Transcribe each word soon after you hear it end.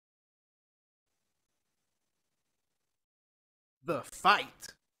the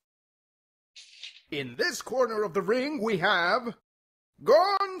fight. In this corner of the ring, we have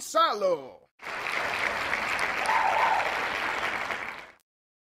Gonzalo.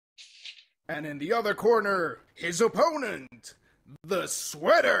 And in the other corner, his opponent, the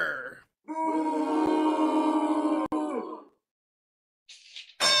Sweater.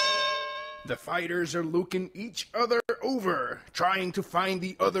 The fighters are looking each other over, trying to find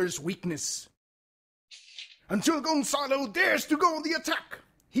the other's weakness. Until Gonzalo dares to go on the attack.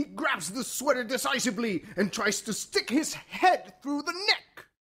 He grabs the Sweater decisively and tries to stick his head through the neck.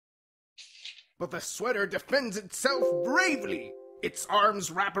 But the Sweater defends itself bravely. Its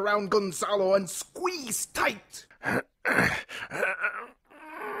arms wrap around Gonzalo and squeeze tight.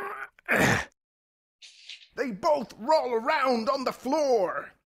 They both roll around on the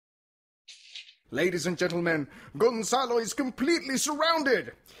floor. Ladies and gentlemen, Gonzalo is completely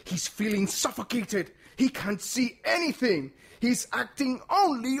surrounded. He's feeling suffocated. He can't see anything. He's acting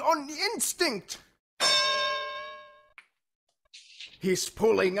only on instinct. He's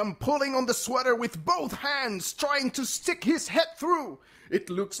pulling and pulling on the Sweater with both hands, trying to stick his head through. It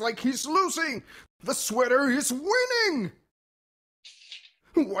looks like he's losing. The Sweater is winning.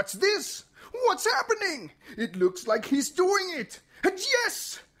 What's this? What's happening? It looks like he's doing it. And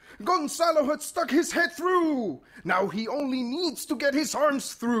yes! Gonzalo had stuck his head through. Now he only needs to get his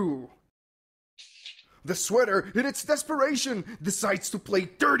arms through. The Sweater, in its desperation, decides to play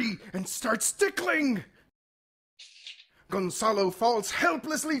dirty and starts tickling. Gonzalo falls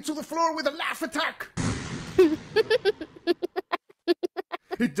helplessly to the floor with a laugh attack.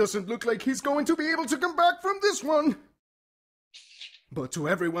 It doesn't look like he's going to be able to come back from this one. But to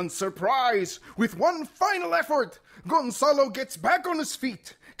everyone's surprise, with one final effort, Gonzalo gets back on his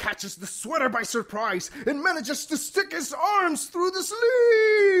feet, catches the Sweater by surprise, and manages to stick his arms through the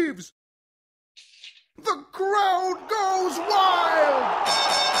sleeves. The crowd goes wild!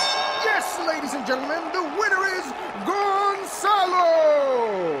 Yes, ladies and gentlemen, the winner is Gonzalo!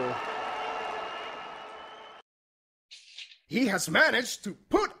 He has managed to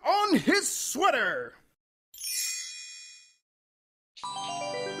put on his Sweater!